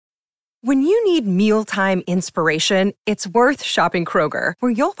When you need mealtime inspiration, it's worth shopping Kroger,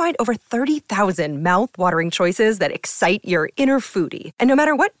 where you'll find over 30,000 mouth-watering choices that excite your inner foodie. And no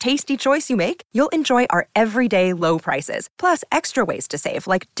matter what tasty choice you make, you'll enjoy our everyday low prices, plus extra ways to save,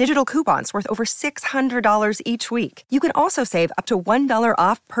 like digital coupons worth over $600 each week. You can also save up to $1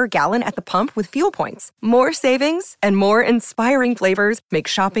 off per gallon at the pump with fuel points. More savings and more inspiring flavors make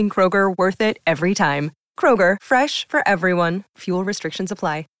shopping Kroger worth it every time. Kroger, fresh for everyone. Fuel restrictions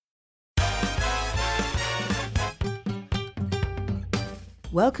apply.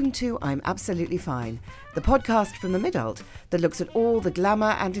 Welcome to I'm Absolutely Fine, the podcast from the Midult that looks at all the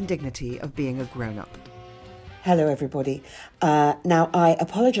glamour and indignity of being a grown-up. Hello, everybody. Now, I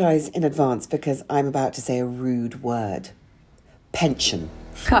apologise in advance because I'm about to say a rude word. Pension.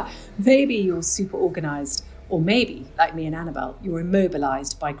 Maybe you're super organised, or maybe, like me and Annabelle, you're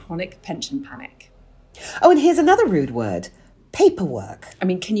immobilised by chronic pension panic. Oh, and here's another rude word. Paperwork. I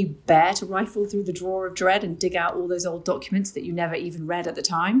mean, can you bear to rifle through the drawer of dread and dig out all those old documents that you never even read at the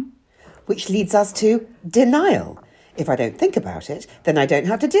time? Which leads us to denial. If I don't think about it, then I don't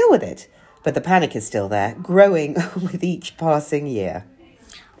have to deal with it. But the panic is still there, growing with each passing year.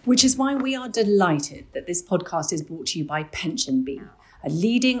 Which is why we are delighted that this podcast is brought to you by PensionBee, a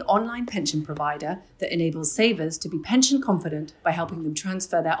leading online pension provider that enables savers to be pension confident by helping them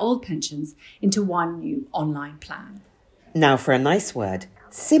transfer their old pensions into one new online plan. Now for a nice word,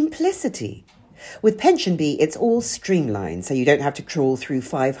 simplicity. With PensionBee, it's all streamlined, so you don't have to trawl through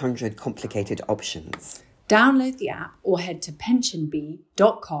 500 complicated options. Download the app or head to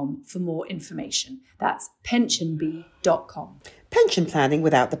pensionbee.com for more information. That's pensionbee.com. Pension planning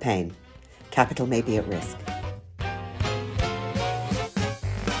without the pain. Capital may be at risk.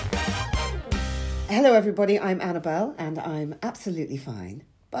 Hello everybody, I'm Annabelle and I'm absolutely fine,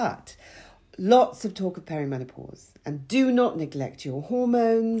 but lots of talk of perimenopause, and do not neglect your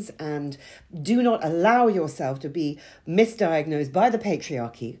hormones and do not allow yourself to be misdiagnosed by the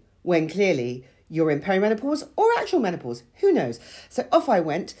patriarchy when clearly you're in perimenopause or actual menopause, who knows. So off I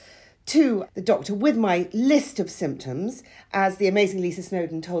went to the doctor with my list of symptoms, as the amazing Lisa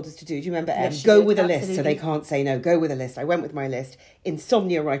Snowdon told us to do. Do you remember, Em? Yes, Go did, with a absolutely. list so they can't say no. Go with a list. I went with my list.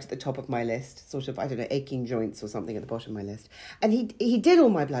 Insomnia right at the top of my list. Sort of, I don't know, aching joints or something at the bottom of my list. And he did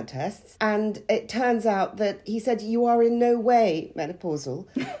all my blood tests, and it turns out that he said, you are in no way menopausal.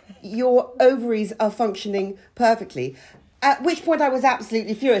 Your ovaries are functioning perfectly. At which point I was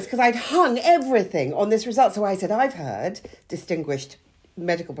absolutely furious because I'd hung everything on this result. So I said, I've heard, distinguished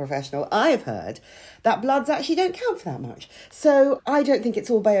medical professional, I've heard that bloods actually don't count for that much. So I don't think it's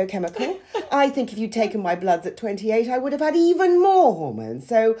all biochemical. I think if you'd taken my bloods at 28, I would have had even more hormones.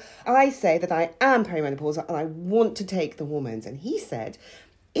 So I say that I am perimenopausal and I want to take the hormones. And he said,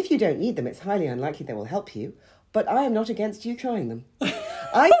 if you don't need them, it's highly unlikely they will help you, but I am not against you trying them.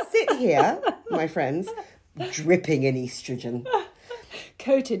 I sit here, my friends, dripping in estrogen.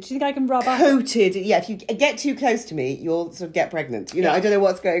 Coated. Do you think I can rub up? Coated. Yeah, if you get too close to me, you'll sort of get pregnant. You know, Yeah. I don't know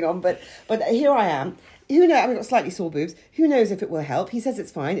what's going on, but here I am. Who knows? I've got slightly sore boobs. Who knows if it will help? He says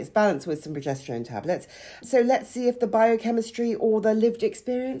it's fine. It's balanced with some progesterone tablets. So let's see if the biochemistry or the lived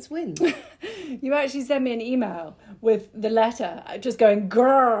experience wins. You actually sent me an email with the letter just going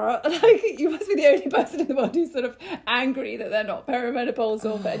grrr. Like, you must be the only person in the world who's sort of angry that they're not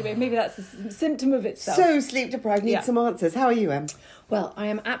perimenopausal. But anyway, maybe that's a symptom of itself. So sleep deprived. Need Yeah. some answers. How are you, Em? Well, I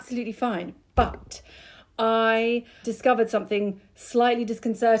am absolutely fine, but I discovered something slightly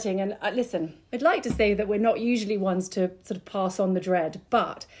disconcerting. And listen, I'd like to say that we're not usually ones to sort of pass on the dread,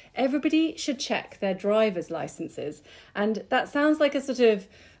 but everybody should check their driver's licenses. And that sounds like a sort of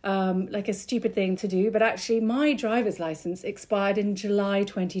like a stupid thing to do, but actually my driver's license expired in July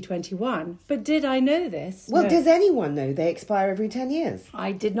 2021. But did I know this? Well, No. does anyone know they expire every 10 years?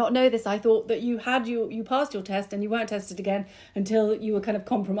 I did not know this. I thought that you passed your test and you weren't tested again until you were kind of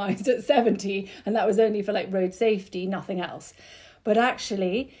compromised at 70, and that was only for like road safety, nothing else. But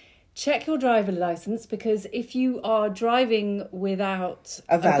actually, check your driver license, because if you are driving without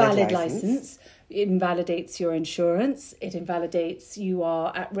A valid license, it invalidates your insurance. It invalidates, you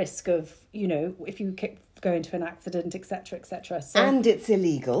are at risk of, you know, if you go into an accident, etc., etc. So And it's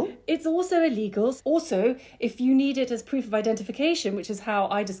illegal. it's also illegal. Also, if you need it as proof of identification, which is how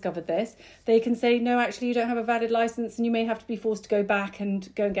I discovered this, they can say, no, actually, you don't have a valid license, and you may have to be forced to go back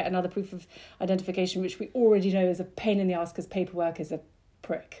and go and get another proof of identification, which we already know is a pain in the ass because paperwork is a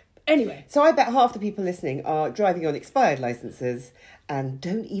prick. Anyway. So I bet half the people listening are driving on expired licences and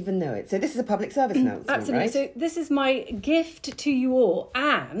don't even know it. So this is a public service announcement, Absolutely. right? So this is my gift to you all,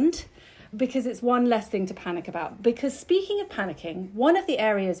 and because it's one less thing to panic about. Because speaking of panicking, one of the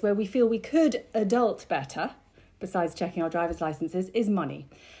areas where we feel we could adult better, besides checking our driver's licenses, is money.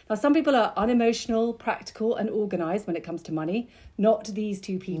 Now, some people are unemotional, practical and organised when it comes to money. Not these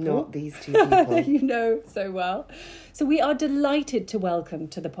two people. Not these two people. You know so well. So we are delighted to welcome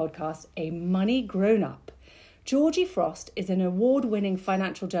to the podcast a money grown-up. Georgie Frost is an award-winning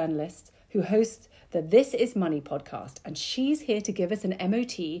financial journalist who hosts the This Is Money podcast, and she's here to give us an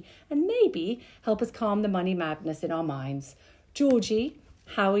MOT and maybe help us calm the money madness in our minds. Georgie,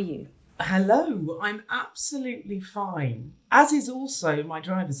 how are you? Hello, I'm absolutely fine. As is also my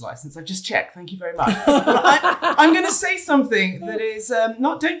driver's license. I've just checked. Thank you very much. I'm going to say something that is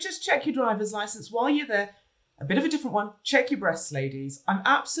don't just check your driver's license while you're there. A bit of a different one. Check your breasts, ladies. I'm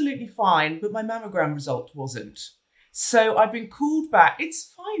absolutely fine, but my mammogram result wasn't. So I've been called back.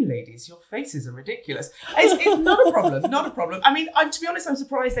 It's fine, ladies. Your faces are ridiculous. It's not a problem. Not a problem. I mean, to be honest, I'm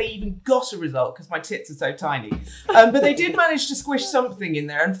surprised they even got a result because my tits are so tiny. But they did manage to squish something in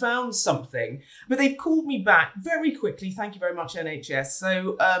there and found something. But they've called me back very quickly. Thank you very much, NHS.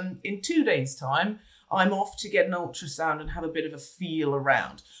 So in 2 days' time, I'm off to get an ultrasound and have a bit of a feel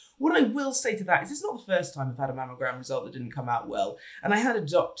around. What I will say to that is it's not the first time I've had a mammogram result that didn't come out well. And I had a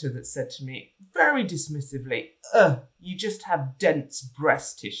doctor that said to me very dismissively, you just have dense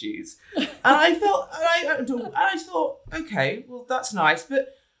breast tissues. And I thought, okay, well, that's nice. But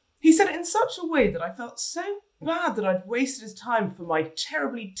he said it in such a way that I felt so bad that I'd wasted his time for my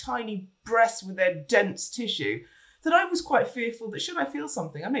terribly tiny breasts with their dense tissue, that I was quite fearful that should I feel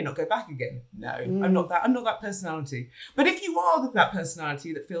something, I may not go back again. No, I'm not that personality. But if you are that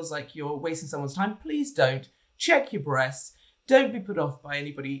personality that feels like you're wasting someone's time, please don't. Check your breasts. Don't be put off by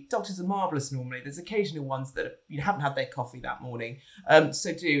anybody. Doctors are marvellous normally. There's occasional ones that you haven't had their coffee that morning.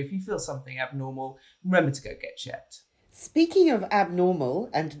 So do, if you feel something abnormal, remember to go get checked. Speaking of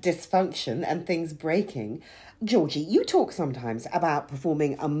abnormal and dysfunction and things breaking, Georgie, you talk sometimes about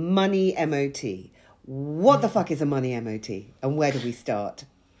performing a money MOT. What the fuck is a money MOT and where do we start?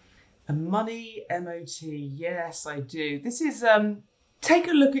 A money MOT, yes, I do. This is take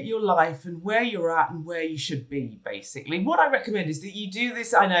a look at your life and where you're at and where you should be, basically. What I recommend is that you do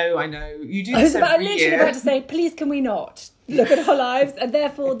this, I know, you do this every year. I was literally about to say, please can we not look at our lives? And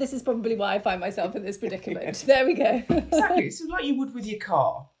therefore, this is probably why I find myself in this predicament. There we go. Exactly, it's like you would with your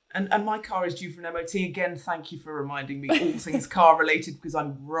car. And my car is due for an MOT. Again, thank you for reminding me all things car related, because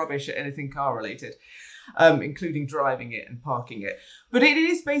I'm rubbish at anything car related, including driving it and parking it. But it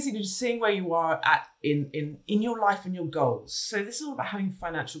is basically just seeing where you are at in your life and your goals. So this is all about having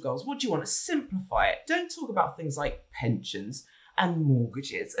financial goals. What do you want to simplify it? Don't talk about things like pensions and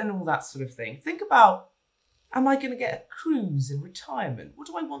mortgages and all that sort of thing. Think about, am I going to get a cruise in retirement? What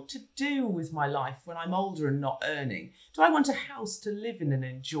do I want to do with my life when I'm older and not earning? Do I want a house to live in and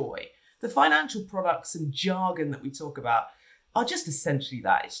enjoy? The financial products and jargon that we talk about are just essentially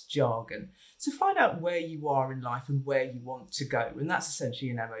that. It's jargon. So find out where you are in life and where you want to go. And that's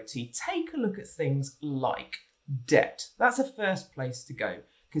essentially an MOT. Take a look at things like debt. That's the first place to go,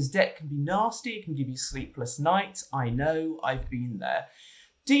 because debt can be nasty. It can give you sleepless nights. I know, I've been there.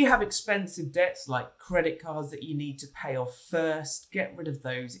 Do you have expensive debts like credit cards that you need to pay off first? Get rid of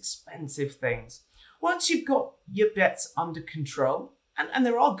those expensive things. Once you've got your debts under control, and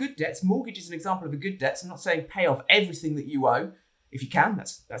there are good debts, mortgage is an example of a good debt. So I'm not saying pay off everything that you owe. If you can,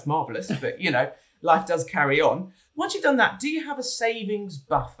 that's marvellous. But, life does carry on. Once you've done that, do you have a savings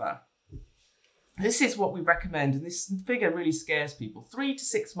buffer? This is what we recommend, and this figure really scares people. 3 to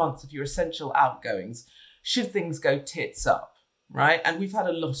 6 months of your essential outgoings should things go tits up. Right? And we've had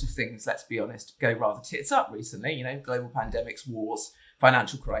a lot of things, let's be honest, go rather tits up recently, global pandemics, wars,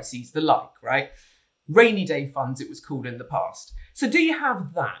 financial crises, the like, right? Rainy day funds, it was called in the past. So do you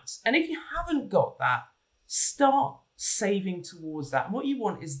have that? And if you haven't got that, start saving towards that. And what you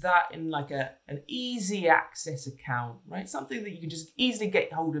want is that in like an easy access account, right? Something that you can just easily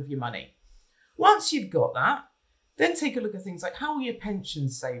get hold of your money. Once you've got that, then take a look at things like, how are your pension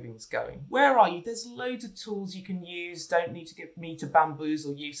savings going? Where are you? There's loads of tools you can use. Don't need to get me to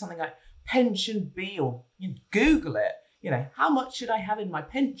bamboozle you. Something like Pension Bee, or you Google it. How much should I have in my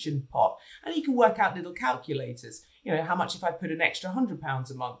pension pot? And you can work out little calculators. How much if I put an extra £100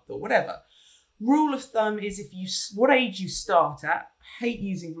 a month or whatever. Rule of thumb is what age you start at. I hate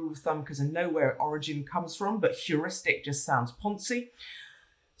using rule of thumb because I know where origin comes from, but heuristic just sounds poncy.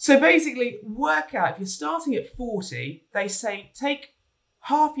 So basically, work out, if you're starting at 40, they say take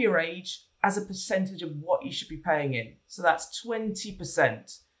half your age as a percentage of what you should be paying in. So that's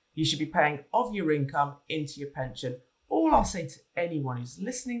 20% you should be paying of your income into your pension. All I'll say to anyone who's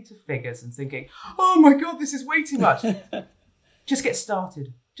listening to figures and thinking, oh my God, this is way too much. Just get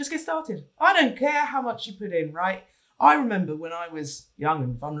started. Just get started. I don't care how much you put in, right? I remember when I was young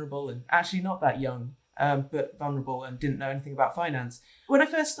and vulnerable, and actually not that young, but vulnerable and didn't know anything about finance. When I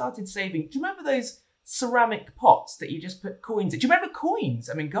first started saving, do you remember those ceramic pots that you just put coins in? Do you remember coins?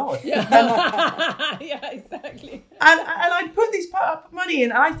 I mean, God. Yeah, yeah, exactly. And I'd put these money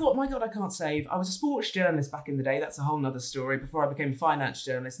in, and I thought, my God, I can't save. I was a sports journalist back in the day. That's a whole nother story. Before I became a finance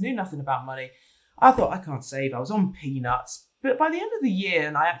journalist, knew nothing about money. I thought, I can't save. I was on peanuts. But by the end of the year,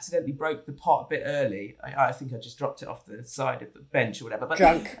 and I accidentally broke the pot a bit early. I think I just dropped it off the side of the bench or whatever. But,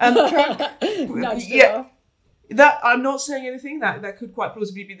 Drunk. Yeah. That I'm not saying anything. That could quite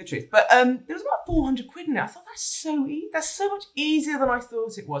plausibly be the truth. But there was about 400 quid in it. I thought that's so much easier than I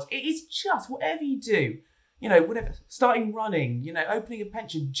thought it was. It is just whatever you do, whatever. Starting running, opening a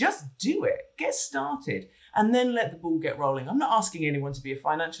pension, just do it. Get started, and then let the ball get rolling. I'm not asking anyone to be a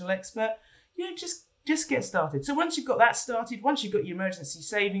financial expert. Just get started. So once you've got that started, once you've got your emergency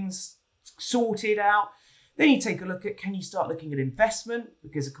savings sorted out, then you take a look at, can you start looking at investment?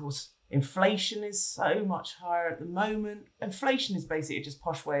 Because of course, inflation is so much higher at the moment. Inflation is basically just a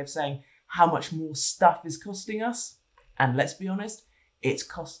posh way of saying how much more stuff is costing us. And let's be honest, it's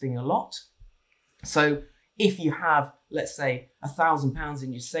costing a lot. So if you have, let's say, £1,000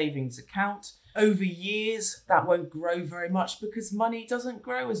 in your savings account, over years, that won't grow very much because money doesn't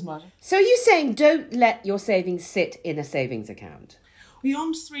grow as much. So you're saying don't let your savings sit in a savings account?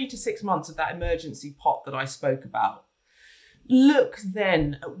 Beyond 3 to 6 months of that emergency pot that I spoke about, look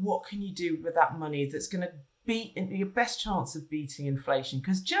then at what can you do with that money that's going to beat your best chance of beating inflation.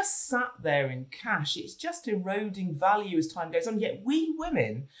 Because just sat there in cash, it's just eroding value as time goes on. Yet we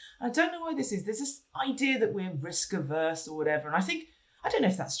women, I don't know why this is, there's this idea that we're risk averse or whatever. And I don't know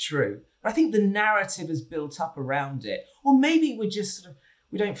if that's true, but I think the narrative is built up around it. Or maybe we're just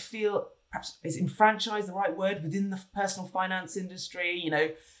we don't feel, perhaps is enfranchised the right word, within the personal finance industry,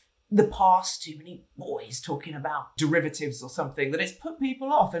 the past, too many boys talking about derivatives or something, that it's put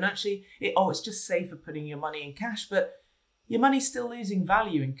people off. And actually, it's just safer putting your money in cash, but your money's still losing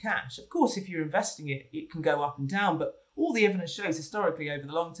value in cash. Of course, if you're investing it, it can go up and down, but all the evidence shows historically over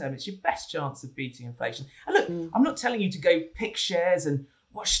the long term, it's your best chance of beating inflation. And look, I'm not telling you to go pick shares and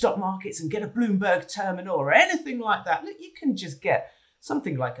watch stock markets and get a Bloomberg terminal or anything like that. Look, you can just get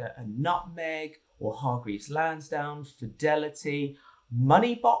something like a Nutmeg or Hargreaves Lansdown, Fidelity.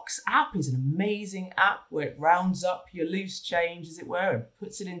 Moneybox app is an amazing app where it rounds up your loose change, as it were, and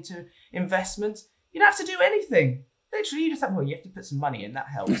puts it into investments. You don't have to do anything. Literally, you have to put some money in. That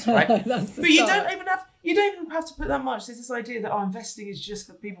helps, right? But you don't even have to put that much. There's this idea that investing is just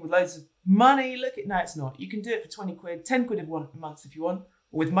for people with loads of money. No, it's not. You can do it for 20 quid, 10 quid a month if you want.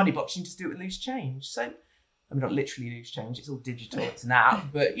 Or with Moneybox, you can just do it with loose change. So, I mean, not literally loose change. It's all digital. It's an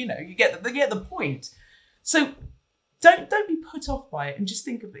app, but you get the point. So don't be put off by it, and just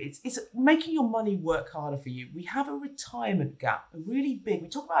think of it. It's making your money work harder for you. We have a retirement gap, a really big. We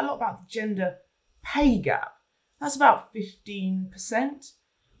talk a lot about the gender pay gap. That's about 15%.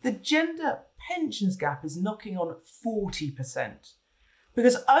 The gender pensions gap is knocking on 40%.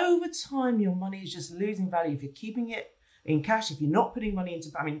 Because over time, your money is just losing value. If you're keeping it in cash, if you're not putting money into,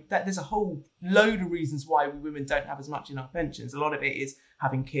 there's a whole load of reasons why we women don't have as much in our pensions. A lot of it is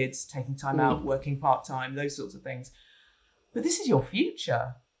having kids, taking time out, working part-time, those sorts of things. But this is your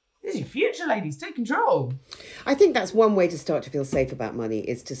future. This is your future, ladies. Take control. I think that's one way to start to feel safe about money,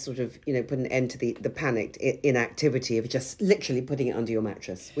 is to sort of, put an end to the panicked inactivity of just literally putting it under your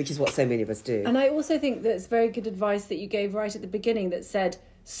mattress, which is what so many of us do. And I also think that's very good advice that you gave right at the beginning that said,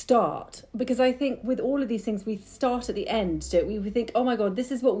 start. Because I think with all of these things, we start at the end, don't we? We think, oh my God,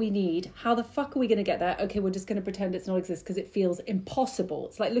 this is what we need. How the fuck are we going to get there? Okay, we're just going to pretend it's not exist because it feels impossible.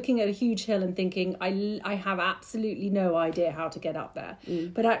 It's like looking at a huge hill and thinking, I have absolutely no idea how to get up there.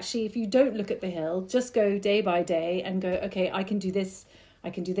 But actually, if you don't look at the hill, just go day by day and go, okay, I can do this,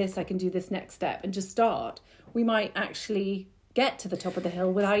 I can do this, I can do this next step, and just start. We might actually get to the top of the hill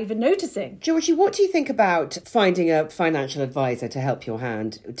without even noticing. Georgie, what do you think about finding a financial advisor to help your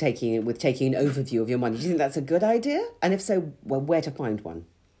hand taking an overview of your money? Do you think that's a good idea? And if so, well, where to find one?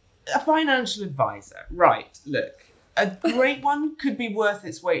 A financial advisor, right? Look, a great one could be worth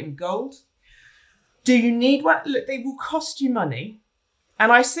its weight in gold. Do you need one? Look, they will cost you money, and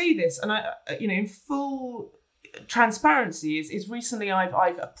I see this, and I, in full transparency, is recently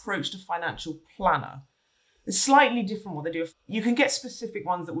I've approached a financial planner. It's slightly different what they do. You can get specific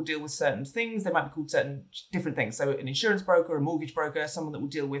ones that will deal with certain things. They might be called certain different things. So an insurance broker, a mortgage broker, someone that will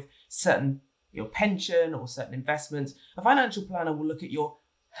deal with certain your pension or certain investments. A financial planner will look at your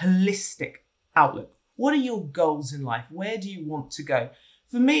holistic outlook. What are your goals in life? Where do you want to go?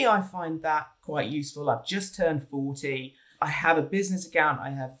 For me, I find that quite useful. I've just turned 40. I have a business account. I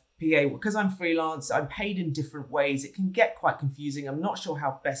have PA. Because I'm freelance, I'm paid in different ways. It can get quite confusing. I'm not sure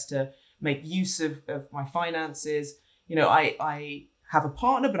how best to make use of my finances. You know, I have a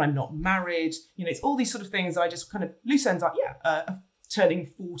partner, but I'm not married. You know, it's all these sort of things. I just kind of loose ends like,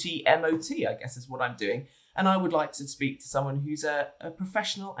 turning 40 MOT, I guess is what I'm doing. And I would like to speak to someone who's a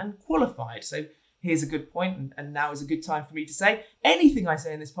professional and qualified. So here's a good point, and now is a good time for me to say anything I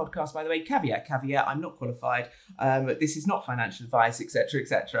say in this podcast, by the way, caveat, I'm not qualified. This is not financial advice, etc.,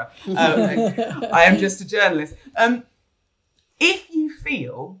 etc. I am just a journalist. If you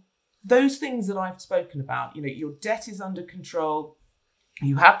feel those things that I've spoken about, you know, your debt is under control,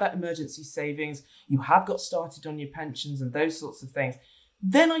 you have that emergency savings, you have got started on your pensions and those sorts of things,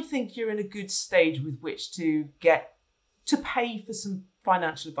 then I think you're in a good stage with which to get to pay for some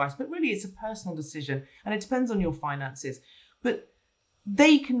financial advice. But really, it's a personal decision and it depends on your finances. But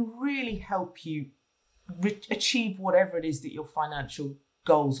they can really help you achieve whatever it is that your financial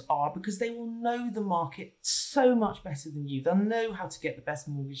goals are, because they will know the market so much better than you. They'll know how to get the best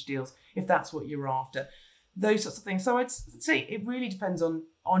mortgage deals if that's what you're after. Those sorts of things. So I'd say it really depends on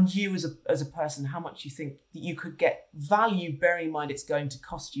you as a person, how much you think that you could get value, bearing in mind it's going to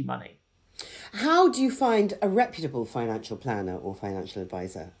cost you money. How do you find a reputable financial planner or financial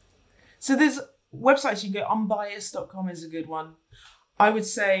advisor? So there's websites you can go. Unbiased.com is a good one. I would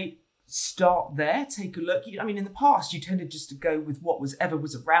say start there, take a look. I mean, in the past, you tended just to go with what was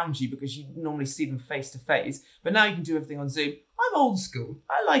around you because you normally see them face to face. But now you can do everything on Zoom. I'm old school.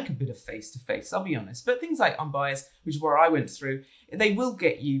 I like a bit of face to face, I'll be honest. But things like Unbiased, which is where I went through, they will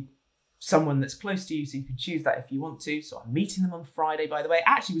get you someone that's close to you, so you can choose that if you want to. So I'm meeting them on Friday, by the way.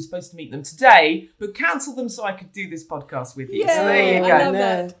 Actually, we're supposed to meet them today, but cancelled them so I could do this podcast with you. Yay, so there you go. I love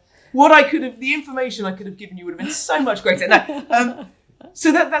that. The information I could have given you would have been so much greater. No,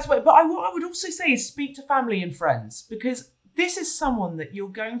 so that's what. But what I would also say is speak to family and friends, because this is someone that you're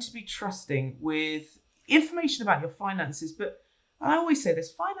going to be trusting with information about your finances. But I always say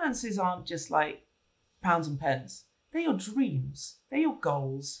this: finances aren't just like pounds and pence. They're your dreams. They're your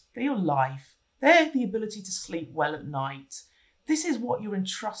goals. They're your life. They're the ability to sleep well at night. This is what you're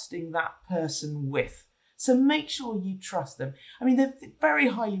entrusting that person with. So make sure you trust them. I mean, they're very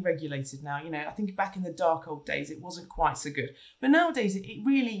highly regulated now. You know, I think back in the dark old days, it wasn't quite so good. But nowadays, it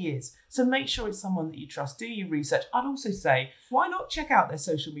really is. So make sure it's someone that you trust. Do your research. I'd also say, why not check out their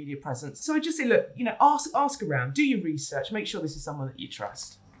social media presence? So I just say, look, you know, ask around. Do your research. Make sure this is someone that you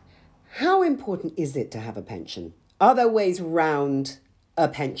trust. How important is it to have a pension? Are there ways round a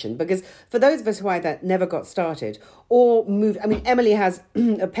pension? Because for those of us who either never got started or moved, I mean, Emily has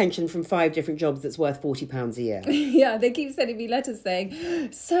a pension from 5 different jobs that's worth £40 a year. Yeah, they keep sending me letters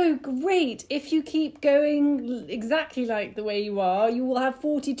saying, so great, if you keep going exactly like the way you are, you will have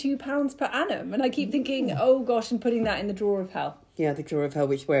 £42 per annum. And I keep thinking, oh gosh, and putting that in the drawer of hell. Yeah, the drawer of hell,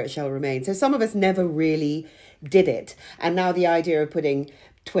 where it shall remain. So some of us never really did it. And now the idea of putting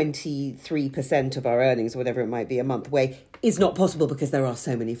 23% of our earnings, or whatever it might be, a month away is not possible because there are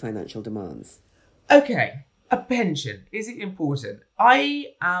so many financial demands. Okay, a pension. Is it important?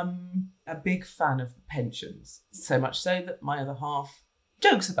 I am a big fan of pensions, so much so that my other half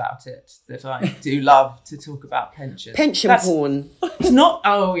jokes about it, that I do love to talk about pensions. Porn. It's not,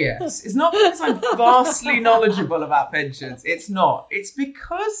 oh yes, it's not because I'm vastly knowledgeable about pensions. It's not. It's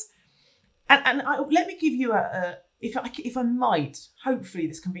because, let me give you if I might, hopefully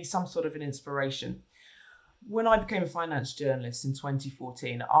this can be some sort of an inspiration. When I became a finance journalist in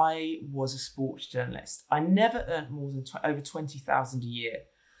 2014, I was a sports journalist. I never earned more than over 20,000 a year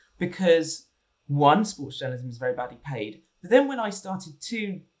because, one, sports journalism is very badly paid. But then when I started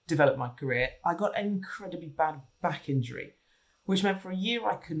to develop my career, I got an incredibly bad back injury, which meant for a year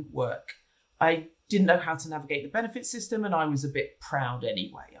I couldn't work. I didn't know how to navigate the benefit system, and I was a bit proud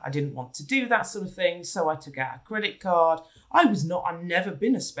anyway. I didn't want to do that sort of thing, so I took out a credit card. I've never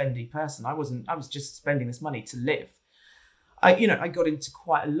been a spendy person. I was just spending this money to live. I got into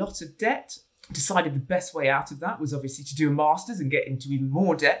quite a lot of debt. Decided the best way out of that was obviously to do a master's and get into even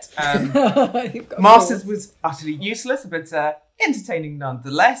more debt. Master's was utterly useless, but entertaining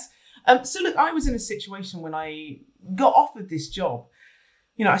nonetheless. So look, I was in a situation when I got offered this job.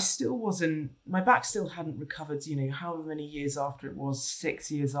 You know, I still wasn't, my back still hadn't recovered, you know, however many years after it was, 6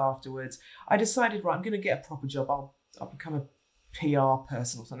 years afterwards. I decided, right, I'm going to get a proper job. I'll become a PR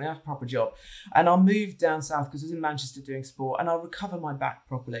person or something. I have a proper job. And I'll move down south because I was in Manchester doing sport, and I'll recover my back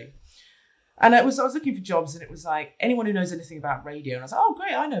properly. And I was looking for jobs, and it was like, anyone who knows anything about radio. And I was like, oh,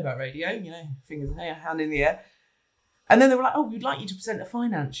 great, I know about radio, you know, fingers, hand in the air. And then they were like, oh, we'd like you to present a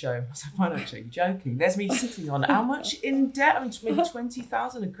finance show. I was like, finance show? You're joking. There's me sitting on how much in debt? I mean, maybe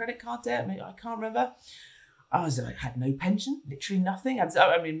 20,000 in credit card debt. Maybe, I can't remember. I was like, had no pension, literally nothing.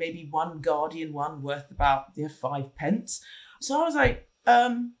 I mean, maybe one Guardian one worth about 5 pence. So I was like,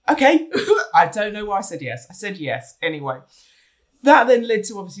 Okay. I don't know why I said yes. I said yes anyway. That then led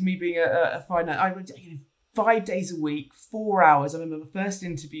to obviously me being a finance. I would 5 days a week, 4 hours. I remember the first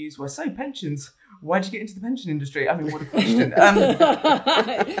interviews were, so pensions. Why'd you get into the pension industry? I mean, what a question.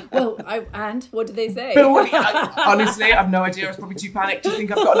 And what did they say? Honestly, I've no idea. I was probably too panicked to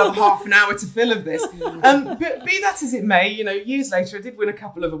think I've got another half an hour to fill of this. But be that as it may, years later, I did win a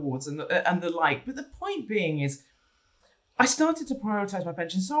couple of awards and the like. But the point being is, I started to prioritise my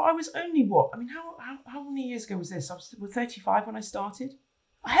pension. So I was only how many years ago was this? I was 35 when I started.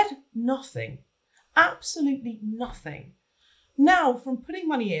 I had nothing, absolutely nothing. Now, from putting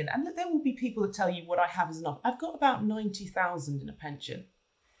money in, and there will be people that tell you what I have is enough. I've got about 90,000 in a pension.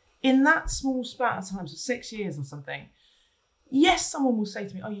 In that small span of time, so 6 years or something. Yes, someone will say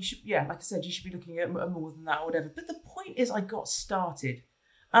to me, "Oh, you should, like I said, you should be looking at more than that or whatever." But the point is, I got started,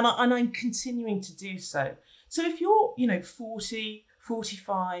 and I'm continuing to do so. So if you're, 40,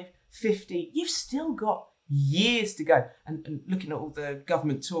 45, 50, you've still got years to go. And looking at all the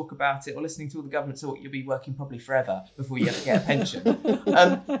government talk about it or listening to all the government talk, you'll be working probably forever before you ever get a pension.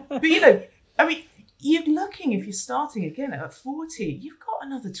 But, you're looking, if you're starting again at 40, you've got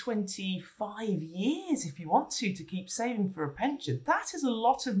another 25 years if you want to keep saving for a pension. That is a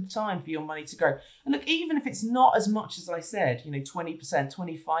lot of time for your money to grow. And look, even if it's not as much as I said, 20%,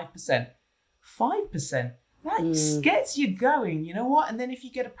 25%, 5%, that gets you going, you know what? And then if you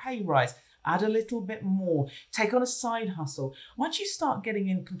get a pay rise, add a little bit more, take on a side hustle. Once you start getting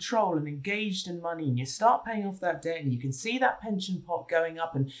in control and engaged in money and you start paying off that debt and you can see that pension pot going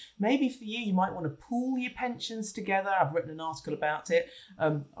up, and maybe for you might want to pool your pensions together. I've written an article about it.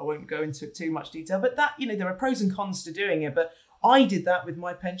 I won't go into too much detail, but that, there are pros and cons to doing it. But I did that with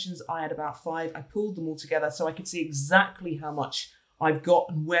my pensions. I had about 5. I pooled them all together so I could see exactly how much I've got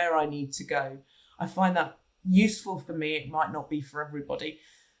and where I need to go. I find that useful for me. It might not be for everybody.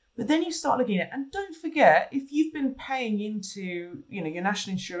 But then you start looking at it, and don't forget, if you've been paying into, your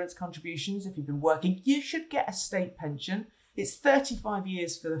national insurance contributions, if you've been working, you should get a state pension. It's 35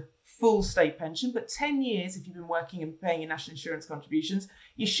 years for the full state pension, but 10 years if you've been working and paying your national insurance contributions,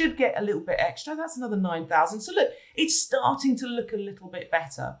 you should get a little bit extra. That's another 9,000. So look, it's starting to look a little bit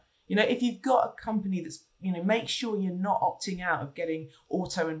better. If you've got a company that's, make sure you're not opting out of getting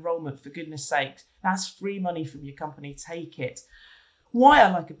auto enrollment, for goodness sake. That's free money from your company. Take it. Why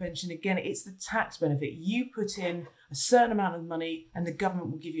I like a pension, again, it's the tax benefit. You put in a certain amount of money and the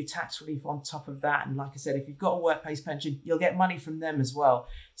government will give you tax relief on top of that. And like I said, if you've got a workplace pension, you'll get money from them as well.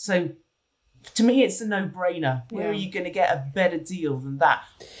 So to me, it's a no-brainer. Where are you going to get a better deal than that?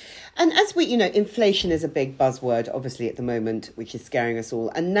 And as we, inflation is a big buzzword, obviously, at the moment, which is scaring us all.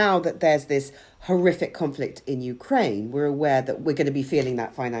 And now that there's this horrific conflict in Ukraine, we're aware that we're going to be feeling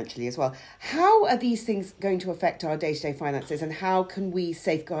that financially as well. How are these things going to affect our day-to-day finances, and how can we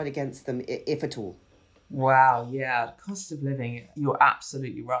safeguard against them, if at all? Wow, yeah, cost of living, you're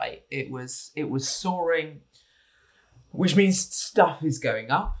absolutely right. It was soaring, which means stuff is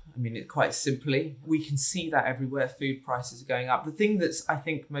going up. I mean, it quite simply, we can see that everywhere. Food prices are going up. The thing that's, I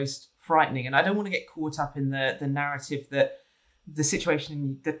think, most frightening, and I don't want to get caught up in the narrative that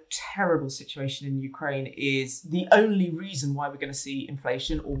the terrible situation in Ukraine is the only reason why we're going to see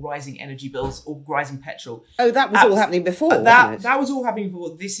inflation or rising energy bills or rising petrol. Oh, that was all happening before, that wasn't it? was all happening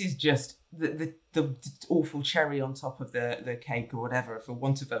before. This is just the awful cherry on top of the cake, or whatever, for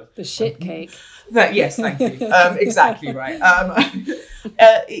want of the shit cake. Yes, thank you. Exactly right.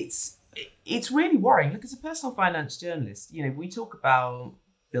 It's really worrying. Look, as a personal finance journalist, we talk about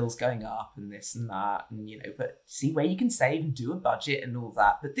bills going up and this and that, and but see where you can save and do a budget and all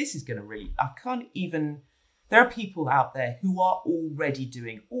that. But this is going to really, there are people out there who are already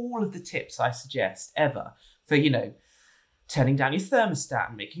doing all of the tips I suggest ever for, turning down your thermostat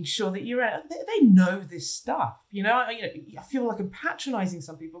and making sure that they know this stuff. I feel like I'm patronizing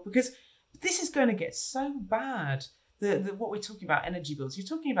some people because this is going to get so bad. What we're talking about, energy bills, you're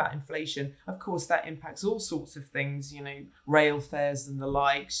talking about inflation. Of course, that impacts all sorts of things, rail fares and the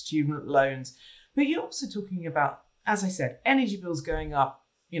like, student loans. But you're also talking about, as I said, energy bills going up,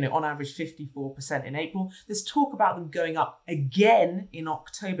 on average 54% in April. There's talk about them going up again in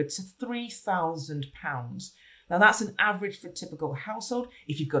October to £3,000. Now, that's an average for a typical household.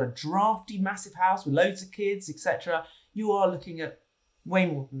 If you've got a drafty, massive house with loads of kids, etc., you are looking at way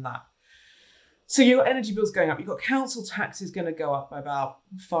more than that. So you've got energy bills going up. You've got council taxes going to go up by about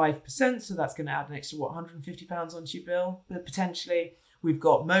 5%. So that's going to add an extra, £150 onto your bill, but potentially. We've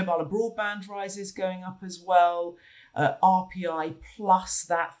got mobile and broadband rises going up as well. RPI plus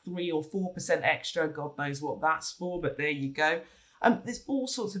that 3 or 4% extra. God knows what that's for, but there you go. There's all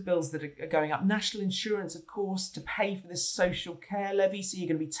sorts of bills that are going up. National insurance, of course, to pay for this social care levy, so you're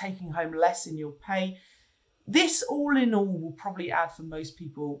going to be taking home less in your pay. This, all in all, will probably add for most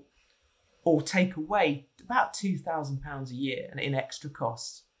people, or take away, about £2,000 a year in extra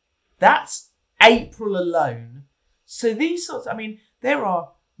costs. That's April alone. So these sorts, there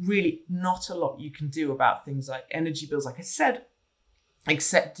are really not a lot you can do about things like energy bills, like I said,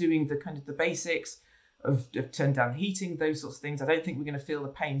 except doing the basics of turn down the heating, those sorts of things. I don't think we're going to feel the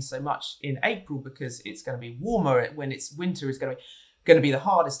pain so much in April because it's going to be warmer. When it's winter is going to be the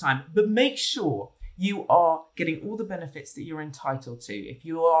hardest time. But make sure you are getting all the benefits that you're entitled to. If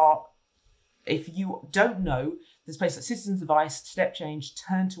you don't know, there's places like Citizens Advice, Step Change,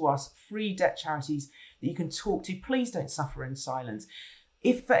 Turn to Us, free debt charities that you can talk to. Please don't suffer in silence.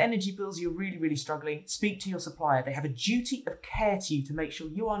 If for energy bills you're really, really struggling, speak to your supplier. They have a duty of care to you to make sure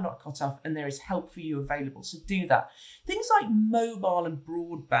you are not cut off and there is help for you available. So do that. Things like mobile and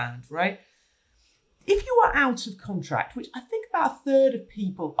broadband, right? If you are out of contract, which I think about a third of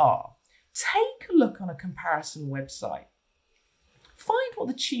people are, take a look on a comparison website. Find what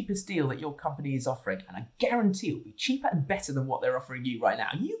the cheapest deal that your company is offering, and I guarantee it will be cheaper and better than what they're offering you right now.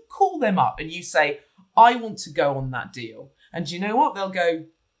 You call them up and you say, I want to go on that deal. And do you know what? They'll go,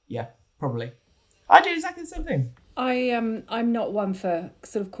 yeah, probably. I do exactly the same thing. I'm not one for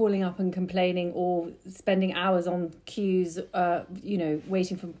sort of calling up and complaining or spending hours on queues,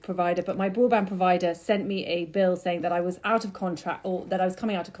 waiting for a provider. But my broadband provider sent me a bill saying that I was out of contract, or that I was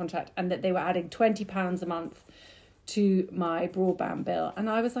coming out of contract, and that they were adding £20 a month to my broadband bill. And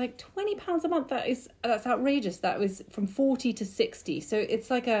I was like, £20 a month, that's outrageous. That was from 40 to 60. So it's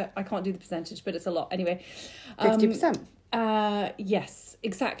like I can't do the percentage, but it's a lot. Anyway. 50%. Yes,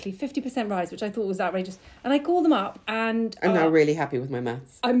 exactly. 50% rise, which I thought was outrageous. And I called them up and... I'm now really happy with my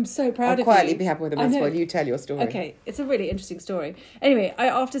maths. I'm so proud of you. I'll quietly be happy with the maths while you tell your story. Okay, it's a really interesting story. Anyway,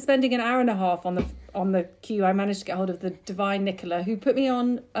 after spending an hour and a half on the queue, I managed to get hold of the divine Nicola, who put me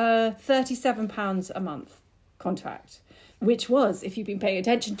on £37 a month contract, which was, if you've been paying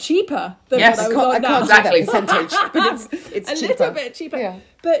attention, cheaper than what I was on now. I can't do that percentage, but it's a cheaper. Little bit cheaper. Yeah.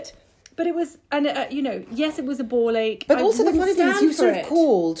 But it was, and yes, it was a ball ache. But also the funny thing is you sort of it.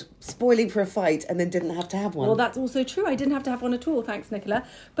 called spoiling for a fight and then didn't have to have one. Well, that's also true. I didn't have to have one at all, thanks, Nicola.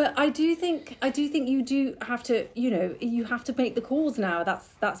 But I do think you do have to, you have to make the calls now.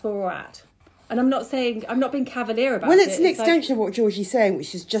 That's where we're at. And I'm not being cavalier about it. Well, it's an extension of what Georgie's saying,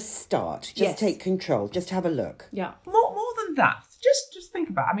 which is just start. Just take control. Just have a look. Yeah. More than that, just think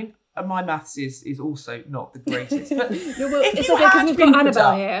about it. My maths is also not the greatest. But it's okay because we've got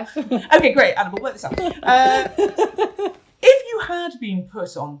Annabelle here. Okay, great. Annabelle, work this out. If you had been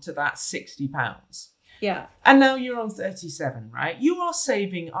put onto that £60, yeah, and now you're on 37, right? You are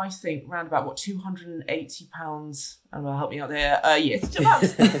saving, I think, round about £280. Annabelle, help me out there. Yes,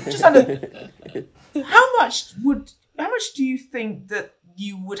 just under. How much do you think that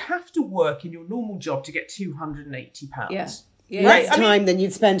you would have to work in your normal job to get £280? Yeah. Yeah. Less time than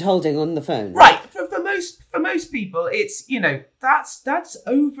you'd spend holding on the phone. Right. For most people, it's that's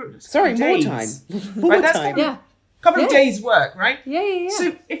over. Sorry, days. more time. More right? That's time. A couple of days' work, right? Yeah.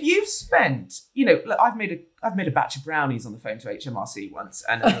 So if you've spent, I've made a batch of brownies on the phone to HMRC once,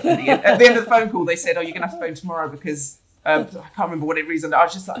 and at the end of the phone call, they said, "Oh, you're gonna have to phone tomorrow because." I can't remember what reason. I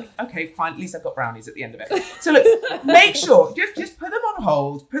was just like, okay, fine. At least I've got brownies at the end of it. So look, make sure just put them on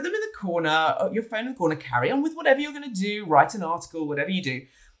hold, put them in the corner, your phone in the corner. Carry on with whatever you're going to do. Write an article, whatever you do.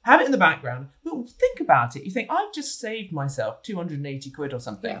 Have it in the background. But think about it. You think I've just saved myself 280 quid or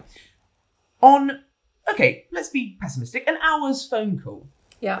something on. Okay, let's be pessimistic. An hour's phone call.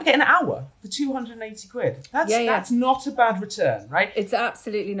 Yeah. Okay, an hour for 280 quid. That's not a bad return, right? It's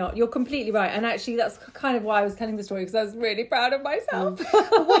absolutely not. You're completely right. And actually, that's kind of why I was telling the story, because I was really proud of myself.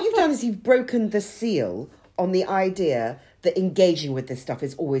 But what you've done is you've broken the seal on the idea that engaging with this stuff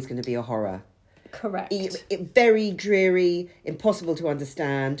is always going to be a horror. Correct. Very dreary, impossible to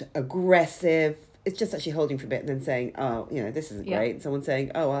understand, aggressive. It's just actually holding for a bit and then saying, oh, this isn't great. And someone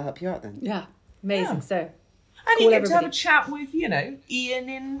saying, oh, I'll help you out then. Yeah. Amazing. Yeah. So... And you get to have a chat with, Ian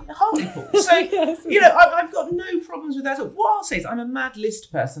in Hartlepool. So, I've got no problems with that at all. What I'll say is I'm a mad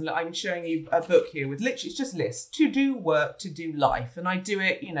list person. Look, I'm showing you a book here with literally, it's just lists. To do work, to do life. And I do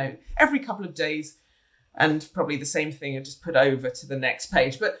it, every couple of days. And probably the same thing I just put over to the next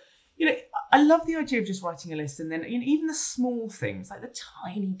page. But, I love the idea of just writing a list. And then, even the small things, like the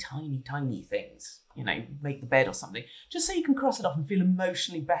tiny, tiny, tiny things. Make the bed or something, just so you can cross it off and feel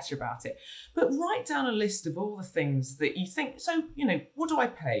emotionally better about it. But write down a list of all the things that you think, so, what do I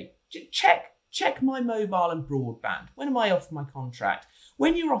pay? Check my mobile and broadband. When am I off my contract?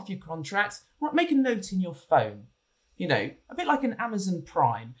 When you're off your contracts, make a note in your phone. a bit like an Amazon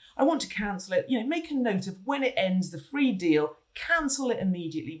Prime. I want to cancel it, make a note of when it ends, the free deal, cancel it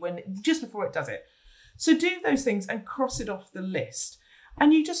immediately just before it does it. So do those things and cross it off the list.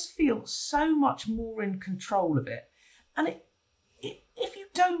 And you just feel so much more in control of it. And if you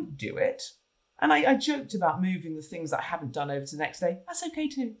don't do it, and I joked about moving the things that I haven't done over to the next day, that's okay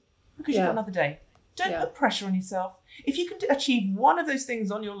too, because you've got another day. Don't put pressure on yourself. If you can achieve one of those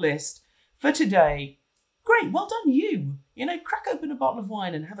things on your list for today, great, well done you. Crack open a bottle of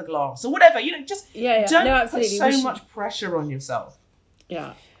wine and have a glass or whatever. Don't put so much pressure on yourself.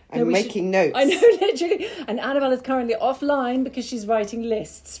 Yeah. I'm making notes. I know, literally. And Annabelle is currently offline because she's writing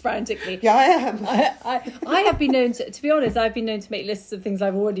lists frantically. Yeah, I am. I have been known to be honest, I've been known to make lists of things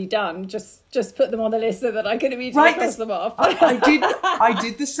I've already done. Just put them on the list so that I can immediately cross them off. I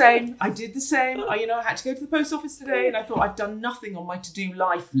did the same. I had to go to the post office today and I thought I've done nothing on my to-do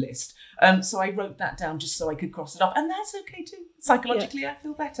life list. So I wrote that down just so I could cross it off. And that's okay too. Psychologically, I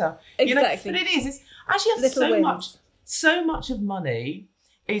feel better. Exactly. But it's actually so much of money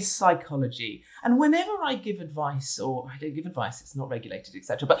is psychology. And whenever I give advice, or I don't give advice, it's not regulated,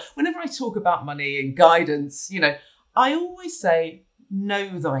 etc. But whenever I talk about money and guidance, I always say,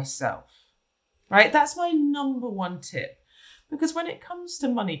 know thyself, right? That's my number one tip. Because when it comes to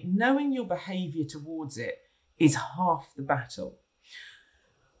money, knowing your behavior towards it is half the battle.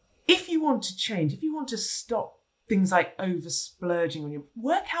 If you want to change, if you want to stop things like over-splurging on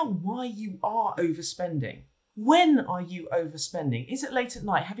work out why you are overspending. When are you overspending? Is it late at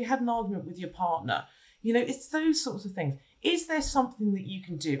night? Have you had an argument with your partner? It's those sorts of things. Is there something that you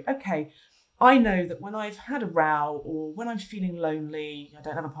can do? Okay, I know that when I've had a row or when I'm feeling lonely, I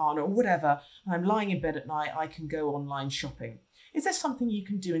don't have a partner or whatever, and I'm lying in bed at night, I can go online shopping. Is there something you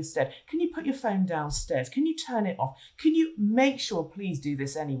can do instead? Can you put your phone downstairs? Can you turn it off? Can you make sure, please do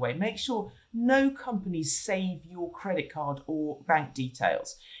this anyway, make sure no companies save your credit card or bank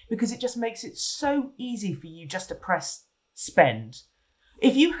details, because it just makes it so easy for you just to press spend.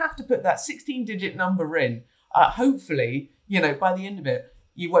 If you have to put that 16-digit number in, hopefully, by the end of it,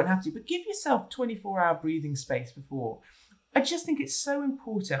 you won't have to, but give yourself 24-hour breathing space before. I just think it's so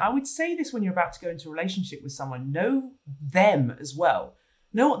important. I would say this when you're about to go into a relationship with someone. Know them as well.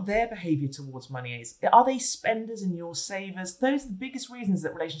 Know what their behaviour towards money is. Are they spenders and you're savers? Those are the biggest reasons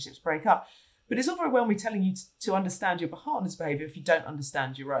that relationships break up. But it's all very well me telling you to understand your partner's behaviour if you don't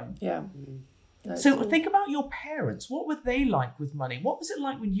understand your own. Yeah. So think about your parents. What were they like with money? What was it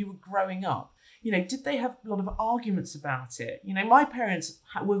like when you were growing up? Did they have a lot of arguments about it? My parents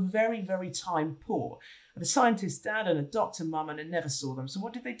were very, very time poor. I had a scientist dad and a doctor mum, and I never saw them. So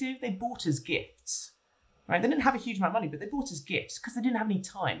what did they do? They bought us gifts, right? They didn't have a huge amount of money, but they bought us gifts because they didn't have any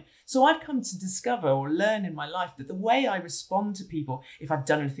time. So I've come to discover or learn in my life that the way I respond to people, if I've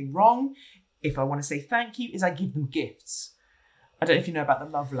done anything wrong, if I want to say thank you, is I give them gifts. I don't know if you know about the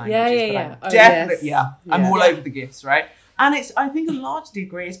love languages. I'm all over the gifts, right? And I think a large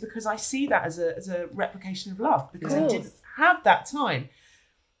degree is because I see that as a replication of love, because I didn't have that time.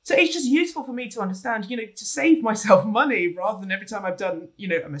 So it's just useful for me to understand, to save myself money rather than every time I've done,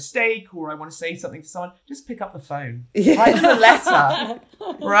 a mistake or I want to say something to someone, just pick up the phone, write them a letter,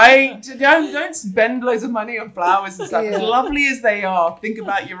 right? Don't spend loads of money on flowers and stuff. As lovely as they are, think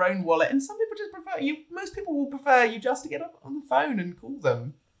about your own wallet. And some people just most people will prefer you just to get up on the phone and call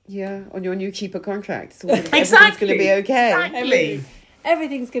them. Yeah, on your new cheaper contract. So exactly. Everything's going to be okay. Exactly.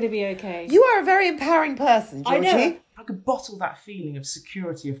 Everything's going to be okay. You are a very empowering person, Georgie. I know. I could bottle that feeling of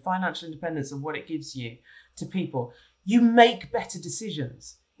security, of financial independence, and what it gives you to people. You make better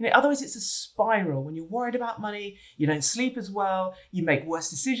decisions. Otherwise it's a spiral. When you're worried about money, you don't sleep as well, you make worse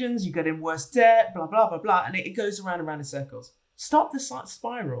decisions, you get in worse debt, blah, blah, blah, blah, and it goes around and around in circles. Stop the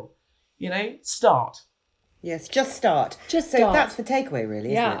spiral. Start. Yes, just start. So that's the takeaway,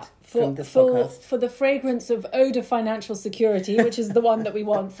 really, isn't it? From this podcast. For the fragrance of eau de financial security, which is the one that we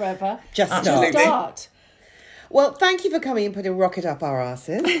want forever. Just start. Well, thank you for coming and putting a rocket up our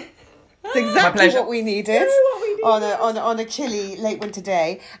arses. It's exactly what we needed on a chilly late winter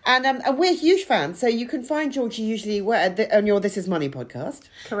day. And we're huge fans, so you can find Georgie usually on your This Is Money podcast.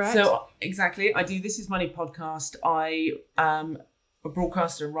 Correct. So, exactly, I do This Is Money podcast. I am a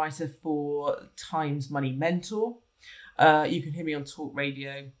broadcaster and writer for Times Money Mentor. You can hear me on Talk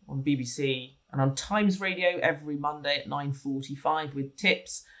Radio, on BBC, and on Times Radio every Monday at 9:45 with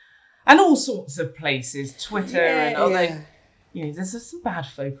tips and all sorts of places, Twitter and other. There's some bad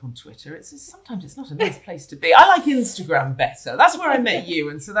folk on Twitter. Sometimes it's not a nice place to be. I like Instagram better. That's where I met you,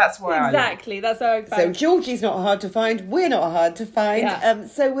 and so that's where exactly. That's how I found. So Georgie's not hard to find. We're not hard to find. Yeah.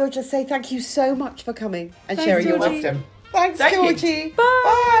 So we'll just say thank you so much for coming and sharing your wisdom. Thanks, Georgie.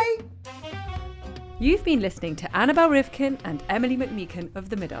 Bye. You've been listening to Annabel Rivkin and Emily McMeekan of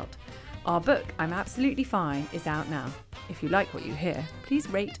The Midult. Our book, I'm Absolutely Fine, is out now. If you like what you hear, please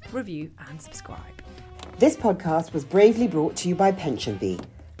rate, review and subscribe. This podcast was bravely brought to you by PensionBee.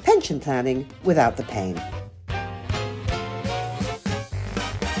 Pension planning without the pain.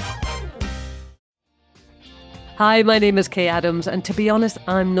 Hi, my name is Kay Adams, and to be honest,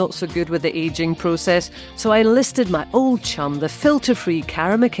 I'm not so good with the ageing process, so I enlisted my old chum, the filter-free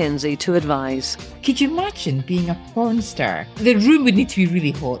Cara McKenzie, to advise. Could you imagine being a porn star? The room would need to be really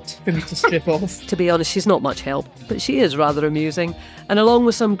hot for me to strip off. To be honest, she's not much help, but she is rather amusing. And along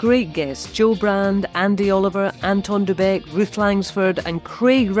with some great guests, Jo Brand, Andy Oliver, Anton Dubeck, Ruth Langsford and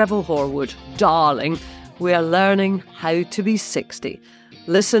Craig Revel-Horwood, darling, we are learning how to be 60.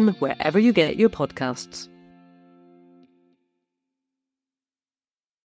 Listen wherever you get your podcasts.